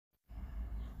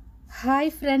Hi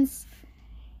friends,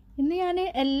 ഇന്ന് ഞാൻ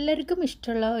എല്ലാവർക്കും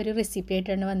ഇഷ്ടമുള്ള ഒരു റെസിപ്പി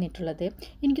ആയിട്ടാണ് വന്നിട്ടുള്ളത്.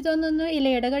 എനിക്ക് തോന്നുന്നു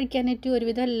ഇലയുടെ കഴിക്കാനായിട്ട്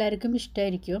ഒരുവിധം എല്ലാവർക്കും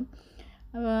ഇഷ്ടമായിരിക്കും.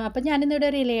 അപ്പം ഞാനിന്നിവിടെ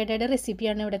ഒരു ഇലയുടെ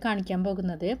റെസിപ്പിയാണ് ഇവിടെ കാണിക്കാൻ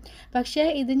പോകുന്നത്. പക്ഷേ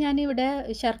ഇത് ഞാനിവിടെ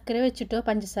ശർക്കര വെച്ചിട്ടോ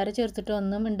പഞ്ചസാര ചേർത്തിട്ടോ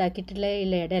ഒന്നും ഉണ്ടാക്കിയിട്ടുള്ള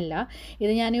ഇലയുടെ അല്ല.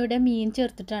 ഇത് ഞാനിവിടെ മീൻ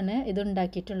ചേർത്തിട്ടാണ് ഇത്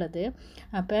ഉണ്ടാക്കിയിട്ടുള്ളത്.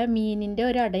 അപ്പോൾ മീനിൻ്റെ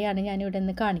ഒരു അടയാണ് ഞാനിവിടെ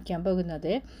നിന്ന് കാണിക്കാൻ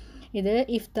പോകുന്നത്. ഇത്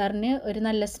ഇഫ്താറിന് ഒരു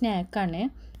നല്ല സ്നാക്കാണ്.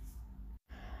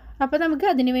 അപ്പോൾ നമുക്ക്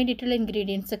അതിന് വേണ്ടിയിട്ടുള്ള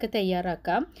ഇൻഗ്രീഡിയൻസ് ഒക്കെ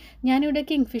തയ്യാറാക്കാം. ഞാനിവിടെ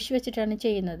കിങ് ഫിഷ് വെച്ചിട്ടാണ്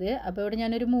ചെയ്യുന്നത്. അപ്പോൾ ഇവിടെ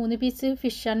ഞാനൊരു 3 പീസ്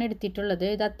ഫിഷാണ് എടുത്തിട്ടുള്ളത്.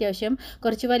 ഇത് അത്യാവശ്യം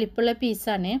കുറച്ച് വലിപ്പമുള്ള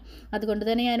പീസാണ്. അതുകൊണ്ട്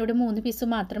തന്നെ ഞാനിവിടെ 3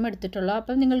 പീസ് മാത്രം എടുത്തിട്ടുള്ളൂ.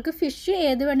 അപ്പം നിങ്ങൾക്ക് ഫിഷ്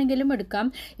ഏത് വേണമെങ്കിലും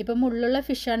എടുക്കാം. ഇപ്പം മുള്ളുള്ള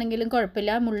ഫിഷ് ആണെങ്കിലും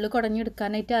കുഴപ്പമില്ല, മുള്ള്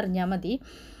കുടഞ്ഞെടുക്കാനായിട്ട് അറിഞ്ഞാൽ മതി.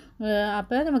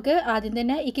 അപ്പോൾ നമുക്ക് ആദ്യം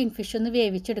തന്നെ ഈ കിങ് ഫിഷ് ഒന്ന്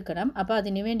വേവിച്ചെടുക്കണം. അപ്പോൾ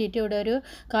അതിന് വേണ്ടിയിട്ട് ഇവിടെ ഒരു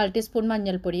 1/4 ടീസ്പൂൺ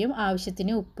മഞ്ഞൾപ്പൊടിയും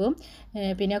ആവശ്യത്തിന് ഉപ്പും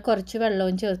പിന്നെ കുറച്ച്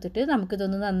വെള്ളവും ചേർത്തിട്ട്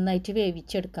നമുക്കിതൊന്ന് നന്നായിട്ട്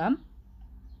വേവിച്ചെടുക്കാം.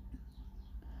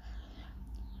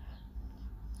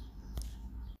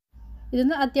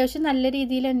 ഇതൊന്ന് അത്യാവശ്യം നല്ല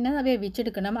രീതിയിൽ തന്നെ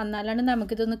വേവിച്ചെടുക്കണം. എന്നാലാണ്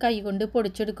നമുക്കിതൊന്ന് കൈകൊണ്ട്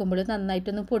പൊടിച്ചെടുക്കുമ്പോൾ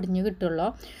നന്നായിട്ടൊന്ന് പൊടിഞ്ഞ് കിട്ടുള്ളൂ.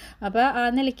 അപ്പോൾ ആ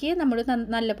നിലയ്ക്ക് നമ്മൾ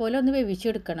നല്ലപോലെ ഒന്ന്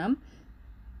വേവിച്ചെടുക്കണം.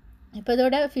 ഇപ്പോൾ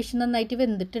ഇതോടെ ഫിഷ് നന്നായിട്ട്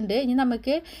വെന്തിട്ടുണ്ട്. ഇനി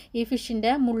നമുക്ക് ഈ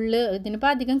ഫിഷിൻ്റെ മുള്ള്, ഇതിനിപ്പോൾ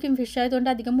അധികം കിങ് ഫിഷ് ആയതുകൊണ്ട്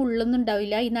അധികം മുള്ളൊന്നും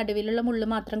ഉണ്ടാവില്ല. ഈ നടുവിലുള്ള മുള്ള്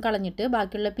മാത്രം കളഞ്ഞിട്ട്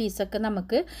ബാക്കിയുള്ള പീസൊക്കെ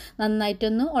നമുക്ക്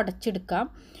നന്നായിട്ടൊന്ന് ഉടച്ചെടുക്കാം.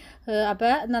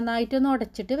 അപ്പോൾ നന്നായിട്ടൊന്ന്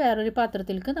ഉടച്ചിട്ട് വേറൊരു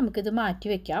പാത്രത്തിലേക്ക് നമുക്കിത് മാറ്റി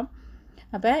വയ്ക്കാം.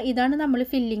 അപ്പോൾ ഇതാണ് നമ്മൾ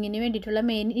ഫില്ലിങ്ങിന് വേണ്ടിയിട്ടുള്ള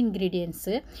മെയിൻ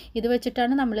ഇൻഗ്രീഡിയൻസ്. ഇത്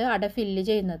വെച്ചിട്ടാണ് നമ്മൾ അട ഫില്ല്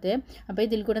ചെയ്യുന്നത്. അപ്പോൾ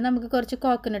ഇതിൽ കൂടെ നമുക്ക് കുറച്ച്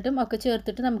കോക്കനട്ടും ഒക്കെ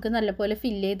ചേർത്തിട്ട് നമുക്ക് നല്ലപോലെ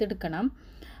ഫില്ല് ചെയ്തെടുക്കണം.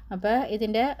 അപ്പോൾ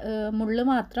ഇതിൻ്റെ മുള്ള്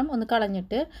മാത്രം ഒന്ന്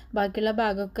കളഞ്ഞിട്ട് ബാക്കിയുള്ള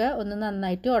ഭാഗമൊക്കെ ഒന്ന്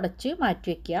നന്നായിട്ട് ഉടച്ച് മാറ്റി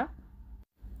വയ്ക്കുക.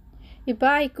 ഇപ്പോൾ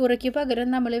അയക്കൂറയ്ക്ക് പകരം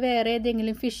നമ്മൾ വേറെ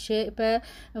ഏതെങ്കിലും ഫിഷ്, ഇപ്പോൾ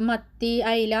മത്തി,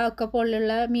 അയില ഒക്കെ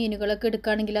പോലുള്ള മീനുകളൊക്കെ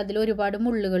എടുക്കുകയാണെങ്കിൽ അതിൽ ഒരുപാട്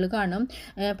മുള്ളുകൾ കാണും.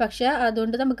 പക്ഷേ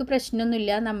അതുകൊണ്ട് നമുക്ക്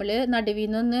പ്രശ്നമൊന്നുമില്ല. നമ്മൾ നടുവിൽ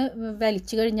നിന്നൊന്ന്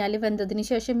വലിച്ചു കഴിഞ്ഞാൽ, വെന്തതിന്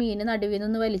ശേഷം മീൻ നടുവിൽ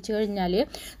നിന്നൊന്ന് വലിച്ചു കഴിഞ്ഞാൽ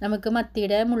നമുക്ക്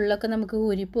മത്തിയുടെ മുള്ളൊക്കെ നമുക്ക്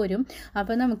ഊരിപ്പോരും.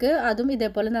 അപ്പോൾ നമുക്ക് അതും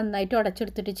ഇതേപോലെ നന്നായിട്ട്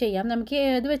ഉടച്ചെടുത്തിട്ട് ചെയ്യാം. നമുക്ക്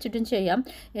ഏത് വെച്ചിട്ടും ചെയ്യാം.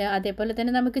 അതേപോലെ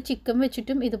തന്നെ നമുക്ക് ചിക്കൻ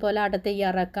വെച്ചിട്ടും ഇതുപോലെ അട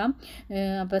തയ്യാറാക്കാം.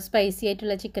 അപ്പോൾ സ്പൈസി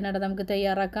ആയിട്ടുള്ള ചിക്കൻ അട നമുക്ക്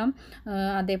തയ്യാറാക്കാം.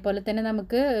 അതേപോലെ തന്നെ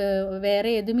നമുക്ക് വേറെ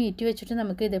ഏത് മീറ്റ് വെച്ചിട്ട്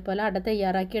നമുക്ക് ഇതേപോലെ അട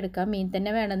തയ്യാറാക്കി എടുക്കാം. മീൻ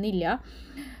തന്നെ വേണമെന്നില്ല.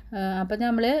 അപ്പോൾ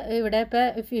നമ്മൾ ഇവിടെ ഇപ്പോൾ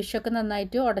ഫിഷൊക്കെ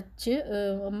നന്നായിട്ട് ഉടച്ച്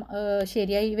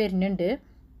ശരിയായി വരുന്നുണ്ട്.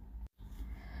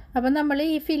 അപ്പം നമ്മൾ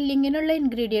ഈ ഫില്ലിങ്ങിനുള്ള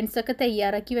ഇൻഗ്രീഡിയൻസ് ഒക്കെ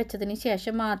തയ്യാറാക്കി വെച്ചതിന്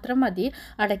ശേഷം മാത്രം മതി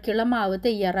അടയ്ക്കുള്ള മാവ്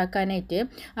തയ്യാറാക്കാനായിട്ട്.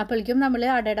 അപ്പോഴേക്കും നമ്മൾ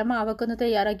അടയുടെ മാവൊക്കെ ഒന്ന്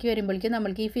തയ്യാറാക്കി വരുമ്പോഴേക്കും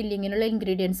നമ്മൾക്ക് ഈ ഫില്ലിങ്ങിനുള്ള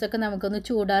ഇൻഗ്രീഡിയൻസ് ഒക്കെ നമുക്കൊന്ന്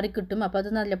ചൂടാറി കിട്ടും. അപ്പോൾ അത്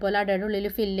നല്ലപോലെ അടയുടെ ഉള്ളിൽ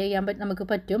ഫില്ല് ചെയ്യാൻ നമുക്ക്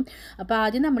പറ്റും. അപ്പോൾ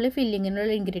ആദ്യം നമ്മൾ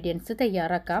ഫില്ലിങ്ങിനുള്ള ഇൻഗ്രീഡിയൻസ്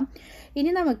തയ്യാറാക്കാം.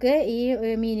 ഇനി നമുക്ക് ഈ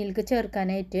മീനിലേക്ക്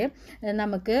ചേർക്കാനായിട്ട്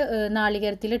നമുക്ക്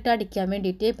നാളികേരത്തിലിട്ട് അടിക്കാൻ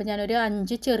വേണ്ടിയിട്ട് ഇപ്പോൾ ഞാനൊരു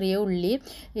 5 ചെറിയ ഉള്ളി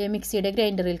മിക്സിയുടെ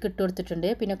ഗ്രൈൻഡറിൽ ഇട്ട്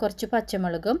കൊടുത്തിട്ടുണ്ട്. പിന്നെ കുറച്ച്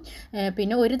പച്ചമുളകും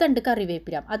പിന്നെ ഒരു തണ്ട്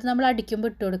കറിവേപ്പില അത് നമ്മൾ അടിക്കുമ്പോൾ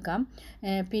ഇട്ട് കൊടുക്കാം.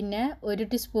 പിന്നെ 1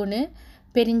 ടീസ്പൂണ്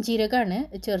പെരിഞ്ജീരകമാണ്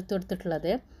ചേർത്ത്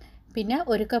കൊടുത്തിട്ടുള്ളത്. പിന്നെ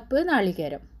 1 കപ്പ്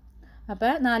നാളികേരം.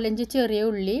 അപ്പോൾ 4-5 ചെറിയ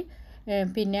ഉള്ളി,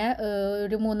 പിന്നെ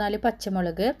ഒരു 3-4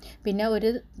 പച്ചമുളക്, പിന്നെ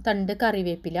ഒരു തണ്ട്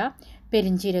കറിവേപ്പില,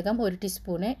 പെരിഞ്ജീരകം 1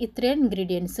 ടീസ്പൂണ്. ഇത്രയും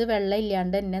ഇൻഗ്രീഡിയൻസ് വെള്ളം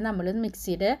ഇല്ലാണ്ട് തന്നെ നമ്മൾ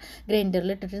മിക്സിയുടെ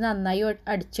ഗ്രൈൻഡറിൽ ഇട്ടിട്ട് നന്നായി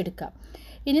അടിച്ചെടുക്കാം.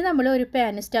 ഇനി നമ്മൾ ഒരു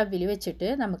പാൻ സ്റ്റവിൽ വെച്ചിട്ട്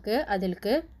നമുക്ക്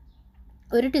അതിലേക്ക്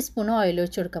 1 ടീസ്പൂൺ ഓയിൽ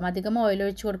ഒഴിച്ച് കൊടുക്കാം. അധികം ഓയിൽ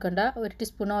ഒഴിച്ച് കൊടുക്കേണ്ട, 1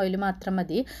 ടീസ്പൂൺ ഓയിൽ മാത്രം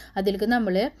മതി. അതിലേക്ക്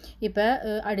നമ്മൾ ഇപ്പോൾ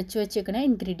അടിച്ചു വെച്ചേക്കുന്ന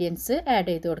ഇൻഗ്രീഡിയൻസ് ആഡ്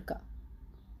ചെയ്ത് കൊടുക്കാം.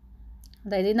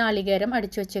 അതായത് നാളികേരം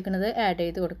അടിച്ചു വെച്ചേക്കുന്നത് ആഡ്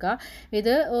ചെയ്ത് കൊടുക്കുക.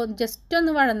 ഇത് ജസ്റ്റ്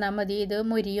ഒന്ന് വഴന്നാൽ മതി. ഇത്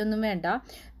മുരിയൊന്നും വേണ്ട.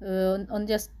 ഒന്ന്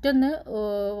ജസ്റ്റ് ഒന്ന്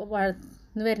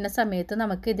വഴന്ന് വരുന്ന സമയത്ത്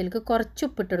നമുക്ക് ഇതിലേക്ക് കുറച്ച്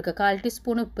ഉപ്പിട്ട് കൊടുക്കുക. 1/4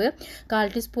 ടീസ്പൂൺ ഉപ്പ്,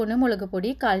 1/4 ടീസ്പൂണ് മുളക്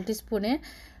പൊടി, 1/4 ടീസ്പൂണ്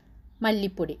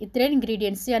മല്ലിപ്പൊടി. ഇത്രയും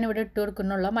ഇൻഗ്രീഡിയൻസ് ഞാനിവിടെ ഇട്ട്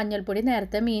കൊടുക്കുന്നുള്ളൂ. മഞ്ഞൾപ്പൊടി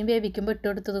നേരത്തെ മീൻ വേവിക്കുമ്പോൾ ഇട്ട്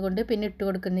കൊടുത്തത് കൊണ്ട് പിന്നെ ഇട്ട്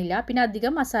കൊടുക്കുന്നില്ല. പിന്നെ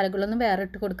അധികം മസാലകളൊന്നും വേറെ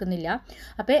ഇട്ട് കൊടുക്കുന്നില്ല.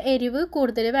 അപ്പോൾ എരിവ്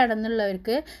കൂടുതൽ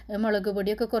വേണമെന്നുള്ളവർക്ക് മുളക്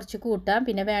പൊടിയൊക്കെ കുറച്ച് കൂട്ടാം.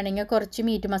 പിന്നെ വേണമെങ്കിൽ കുറച്ച്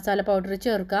മീറ്റ് മസാല പൗഡർ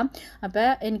ചേർക്കാം. അപ്പോൾ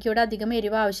എനിക്കിവിടെ അധികം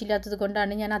എരിവ് ആവശ്യമില്ലാത്തത്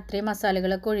കൊണ്ടാണ് ഞാൻ അത്രയും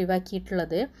മസാലകളൊക്കെ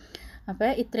ഒഴിവാക്കിയിട്ടുള്ളത്.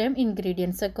 അപ്പോൾ ഇത്രയും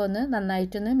ഇൻഗ്രീഡിയൻസ് ഒക്കെ ഒന്ന്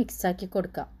നന്നായിട്ടൊന്ന് മിക്സാക്കി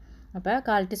കൊടുക്കാം. അപ്പോൾ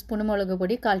 1/4 ടീസ്പൂൺ മുളക്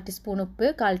പൊടി, 1/4 ടീസ്പൂൺ ഉപ്പ്,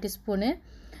 1/4 ടീസ്പൂണ്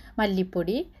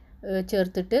മല്ലിപ്പൊടി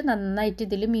ചേർത്തിട്ട് നന്നായിട്ട്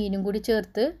ഇതിൽ മീനും കൂടി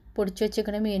ചേർത്ത് പൊടിച്ച്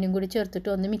വെച്ചേക്കുന്ന മീനും കൂടി ചേർത്തിട്ട്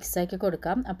ഒന്ന് മിക്സാക്കി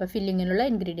കൊടുക്കാം. അപ്പോൾ ഫില്ലിങ്ങിനുള്ള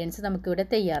ഇൻഗ്രീഡിയൻസ് നമുക്കിവിടെ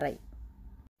തയ്യാറായി.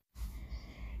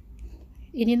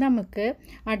 ഇനി നമുക്ക്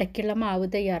അടയ്ക്കുള്ള മാവ്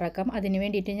തയ്യാറാക്കാം. അതിന്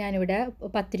വേണ്ടിയിട്ട് ഞാനിവിടെ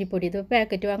പത്തിരിപ്പൊടി, ഇത്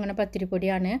പാക്കറ്റ് വാങ്ങുന്ന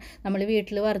പത്തിരിപ്പൊടിയാണ്. നമ്മൾ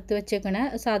വീട്ടിൽ വറുത്ത് വെച്ചേക്കണ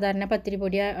സാധാരണ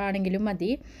പത്തിരിപ്പൊടി ആണെങ്കിലും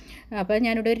മതി. അപ്പോൾ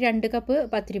ഞാനിവിടെ ഒരു 2 കപ്പ്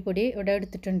പത്തിരിപ്പൊടി ഇവിടെ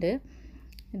എടുത്തിട്ടുണ്ട്.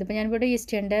 ഇതിപ്പോൾ ഞാനിവിടെ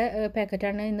ഈസ്റ്റേണിൻ്റെ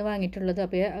പാക്കറ്റാണ് ഇന്ന് വാങ്ങിയിട്ടുള്ളത്.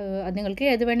 അപ്പോൾ അത് നിങ്ങൾക്ക്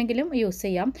ഏത് വേണമെങ്കിലും യൂസ്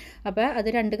ചെയ്യാം. അപ്പോൾ അത്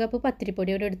 2 കപ്പ്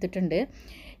പത്തിരിപ്പൊടി ഇവിടെ എടുത്തിട്ടുണ്ട്.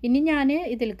 ഇനി ഞാൻ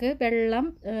ഇതിലേക്ക് വെള്ളം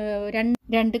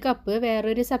 2 കപ്പ്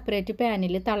വേറൊരു സെപ്പറേറ്റ്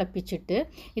പാനിൽ തിളപ്പിച്ചിട്ട്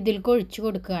ഇതിലേക്ക് ഒഴിച്ച്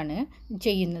കൊടുക്കുകയാണ്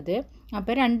ചെയ്യുന്നത്.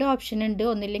 അപ്പോൾ 2 ഓപ്ഷൻ ഉണ്ട്.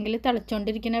 ഒന്നില്ലെങ്കിൽ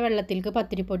തിളച്ചുകൊണ്ടിരിക്കുന്ന വെള്ളത്തിലേക്ക്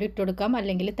പത്തിരിപ്പൊടി ഇട്ട് കൊടുക്കാം,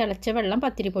 അല്ലെങ്കിൽ തിളച്ച വെള്ളം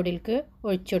പത്തിരിപ്പൊടിയിലേക്ക്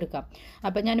ഒഴിച്ചു കൊടുക്കാം.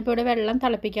 അപ്പോൾ ഞാനിപ്പോൾ ഇവിടെ വെള്ളം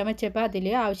തിളപ്പിക്കാൻ വെച്ചപ്പോൾ അതിൽ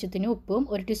ആവശ്യത്തിന് ഉപ്പും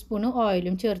 1 ടീസ്പൂൺ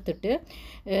ഓയിലും ചേർത്തിട്ട്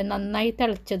നന്നായി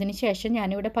തിളച്ചതിന് ശേഷം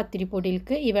ഞാനിവിടെ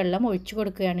പത്തിരിപ്പൊടിയിലേക്ക് ഈ വെള്ളം ഒഴിച്ചു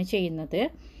കൊടുക്കുകയാണ് ചെയ്യുന്നത്.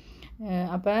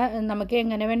 അപ്പോൾ നമുക്ക്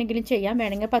എങ്ങനെ വേണമെങ്കിലും ചെയ്യാം.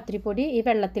 വേണമെങ്കിൽ പത്തിരിപ്പൊടി ഈ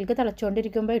വെള്ളത്തിലേക്ക്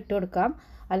തിളച്ചുകൊണ്ടിരിക്കുമ്പോൾ ഇട്ട് കൊടുക്കാം,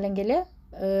 അല്ലെങ്കിൽ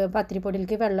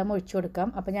പത്തിരിപ്പൊടിയിലേക്ക് വെള്ളം ഒഴിച്ചു കൊടുക്കാം.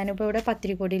 അപ്പോൾ ഞാനിപ്പോൾ ഇവിടെ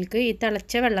പത്തിരിപ്പൊടിയിലേക്ക് ഈ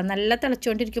തിളച്ച വെള്ളം നല്ല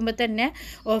തിളച്ചുകൊണ്ടിരിക്കുമ്പോൾ തന്നെ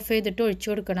ഓഫ് ചെയ്തിട്ട് ഒഴിച്ചു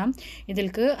കൊടുക്കണം.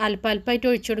 ഇതിലേക്ക് അല്പമായിട്ട്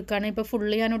ഒഴിച്ചു കൊടുക്കുകയാണ്. ഇപ്പോൾ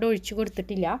ഫുള്ള് ഞാനിവിടെ ഒഴിച്ചു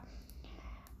കൊടുത്തിട്ടില്ല.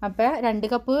 അപ്പോൾ 2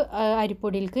 കപ്പ്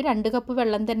അരിപ്പൊടിയിലേക്ക് 2 കപ്പ്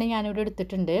വെള്ളം തന്നെ ഞാനിവിടെ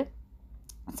എടുത്തിട്ടുണ്ട്.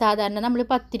 സാധാരണ നമ്മൾ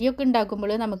പത്തിരിയൊക്കെ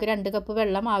ഉണ്ടാക്കുമ്പോൾ നമുക്ക് 2 കപ്പ്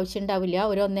വെള്ളം ആവശ്യം ഉണ്ടാവില്ല.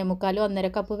 ഒരു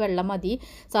 1.25-1.5 കപ്പ് വെള്ളം മതി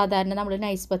സാധാരണ നമ്മൾ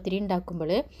നൈസ് പത്തിരി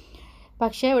ഉണ്ടാക്കുമ്പോൾ.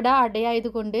 പക്ഷേ ഇവിടെ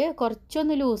അടയായതുകൊണ്ട്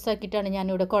കുറച്ചൊന്ന് ലൂസാക്കിയിട്ടാണ്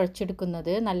ഞാനിവിടെ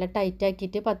കുഴച്ചെടുക്കുന്നത്. നല്ല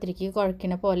ടൈറ്റാക്കിയിട്ട് പത്തിരിക്ക്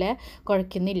കുഴക്കുന്ന പോലെ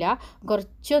കുഴക്കുന്നില്ല.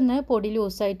 കുറച്ചൊന്ന് പൊടി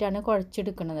ലൂസായിട്ടാണ്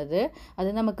കുഴച്ചെടുക്കുന്നത്.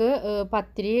 അത് നമുക്ക്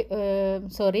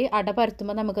അട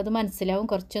പരത്തുമ്പോൾ നമുക്കത് മനസ്സിലാവും.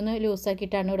 കുറച്ചൊന്ന്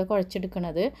ലൂസാക്കിയിട്ടാണ് ഇവിടെ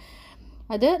കുഴച്ചെടുക്കുന്നത്.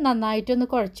 അത് നന്നായിട്ടൊന്ന്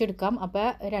കുഴച്ചെടുക്കാം. അപ്പോൾ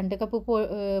 2 കപ്പ്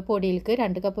പൊടിയിലേക്ക്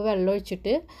 2 കപ്പ് വെള്ളം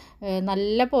ഒഴിച്ചിട്ട്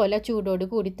നല്ല പോലെ ചൂടോട്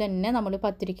കൂടി തന്നെ നമ്മൾ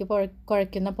പത്തിരിക്ക്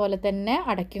കുഴക്കുന്ന പോലെ തന്നെ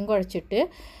അടയ്ക്കും കുഴച്ചിട്ട്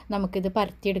നമുക്കിത്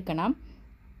പരത്തിയെടുക്കണം.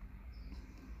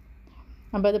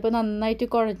 അപ്പോൾ അതിപ്പോൾ നന്നായിട്ട്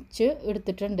കുഴച്ച്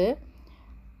എടുത്തിട്ടുണ്ട്.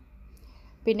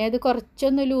 പിന്നെ ഇത്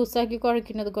കുറച്ചൊന്ന് ലൂസാക്കി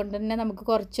കുഴക്കുന്നത് കൊണ്ട് തന്നെ നമുക്ക്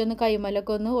കുറച്ചൊന്ന്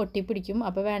കൈമലൊക്കെ ഒന്ന് ഒട്ടിപ്പിടിക്കും.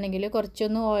 അപ്പോൾ വേണമെങ്കിൽ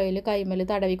കുറച്ചൊന്ന് ഓയിൽ കൈമൽ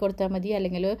തടവി കൊടുത്താൽ മതി,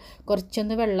 അല്ലെങ്കിൽ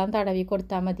കുറച്ചൊന്ന് വെള്ളം തടവി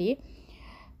കൊടുത്താൽ മതി.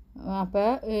 അപ്പോൾ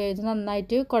ഇത്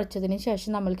നന്നായിട്ട് കുഴച്ചതിന്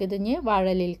ശേഷം നമ്മൾക്കിതിന്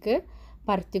വാഴയിലേക്ക്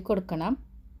പരത്തി കൊടുക്കണം.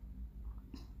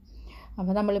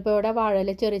 അപ്പോൾ നമ്മളിപ്പോൾ ഇവിടെ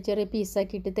വാഴയില ചെറിയ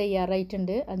പീസാക്കിയിട്ട്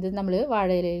തയ്യാറായിട്ടുണ്ട്. അത് നമ്മൾ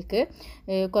വാഴയിലേക്ക്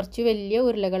കുറച്ച് വലിയ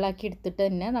ഉരുളകളാക്കി എടുത്തിട്ട്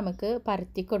തന്നെ നമുക്ക്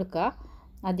പരത്തി കൊടുക്കുക.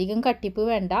 അധികം കട്ടിപ്പ്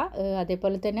വേണ്ട,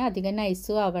 അതേപോലെ തന്നെ അധികം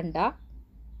നൈസും ആവണ്ട.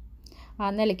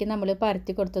 ആ നിലയ്ക്ക് നമ്മൾ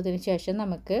പരത്തി കൊടുത്തതിന് ശേഷം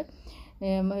നമുക്ക്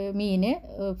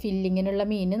ഫില്ലിങ്ങിനുള്ള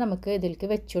മീൻ നമുക്ക് ഇതിലേക്ക്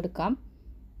വെച്ച് കൊടുക്കാം.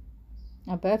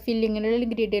 അപ്പോൾ ഫില്ലിങ്ങിനുള്ള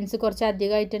ഇൻഗ്രീഡിയൻസ് കുറച്ച്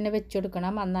അധികമായിട്ട് തന്നെ വെച്ച്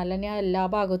കൊടുക്കണം. എന്നാൽ തന്നെ എല്ലാ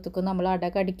ഭാഗത്തേക്കും നമ്മൾ അട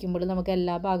കടിക്കുമ്പോൾ നമുക്ക്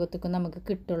എല്ലാ ഭാഗത്തേക്കും നമുക്ക്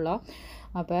കിട്ടുള്ളൂ.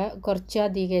 അപ്പോൾ കുറച്ച്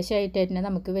അധികമായിട്ട് തന്നെ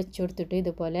നമുക്ക് വെച്ച് കൊടുത്തിട്ട്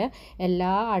ഇതുപോലെ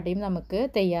എല്ലാ അടയും നമുക്ക്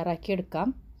തയ്യാറാക്കി എടുക്കാം.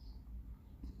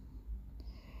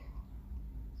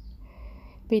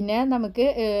 പിന്നെ നമുക്ക്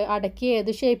അടയ്ക്ക്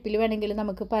ഏത് ഷേപ്പിൽ വേണമെങ്കിലും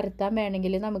നമുക്ക് പരത്താൻ.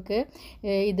 വേണമെങ്കിൽ നമുക്ക്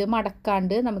ഇത്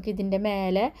മടക്കാണ്ട് നമുക്ക് ഇതിൻ്റെ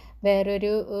മേലെ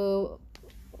വേറൊരു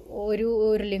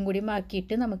ഉരുളയും കൂടി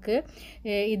ആക്കിയിട്ട് നമുക്ക്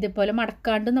ഇതുപോലെ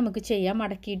മടക്കാണ്ട് നമുക്ക് ചെയ്യാം,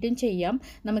 മടക്കിയിട്ടും ചെയ്യാം.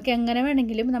 നമുക്ക് എങ്ങനെ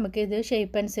വേണമെങ്കിലും നമുക്കിത്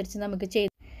ഷേപ്പ് അനുസരിച്ച് നമുക്ക്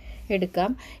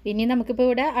എടുക്കാം. ഇനി നമുക്കിപ്പോൾ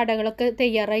ഇവിടെ അടകളൊക്കെ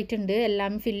തയ്യാറായിട്ടുണ്ട്.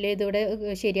 എല്ലാം ഫില്ല് ചെയ്ത് ഇവിടെ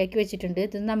ശരിയാക്കി വെച്ചിട്ടുണ്ട്.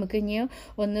 ഇത് നമുക്ക് ഇനി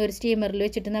ഒരു സ്റ്റീമറിൽ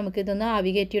വെച്ചിട്ട് നമുക്കിതൊന്ന്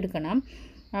ആവി കയറ്റിയെടുക്കണം.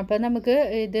 അപ്പോൾ നമുക്ക്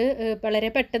ഇത് വളരെ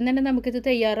പെട്ടെന്ന് തന്നെ നമുക്കിത്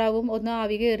തയ്യാറാവും. ഒന്ന്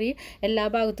ആവി കയറി എല്ലാ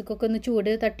ഭാഗത്തേക്കൊക്കെ ഒന്ന് ചൂട്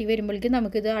തട്ടി വരുമ്പോഴേക്കും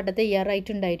നമുക്കിത് അട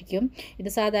തയ്യാറായിട്ടുണ്ടായിരിക്കും. ഇത്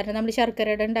സാധാരണ നമ്മൾ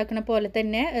ശർക്കര അട ഉണ്ടാക്കുന്ന പോലെ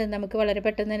തന്നെ നമുക്ക് വളരെ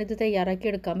പെട്ടെന്ന് തന്നെ ഇത് തയ്യാറാക്കി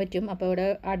എടുക്കാൻ പറ്റും. അപ്പോൾ ഇവിടെ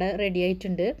അട റെഡി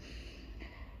ആയിട്ടുണ്ട്.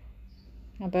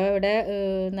 അപ്പോൾ ഇവിടെ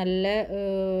നല്ല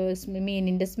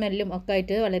മീനിൻ്റെ സ്മെല്ലും ഒക്കെ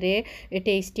ആയിട്ട് വളരെ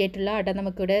ടേസ്റ്റി ആയിട്ടുള്ള അട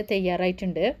നമുക്കിവിടെ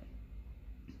തയ്യാറായിട്ടുണ്ട്.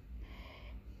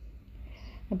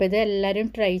 അപ്പോൾ ഇത് എല്ലാവരും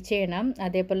ട്രൈ ചെയ്യണം.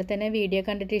 അതേപോലെ തന്നെ വീഡിയോ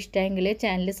കണ്ടിട്ട് ഇഷ്ടമെങ്കിൽ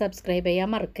ചാനൽ സബ്സ്ക്രൈബ് ചെയ്യാൻ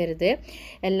മറക്കരുത്.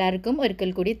 എല്ലാവർക്കും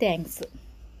ഒരിക്കൽ കൂടി താങ്ക്സ്.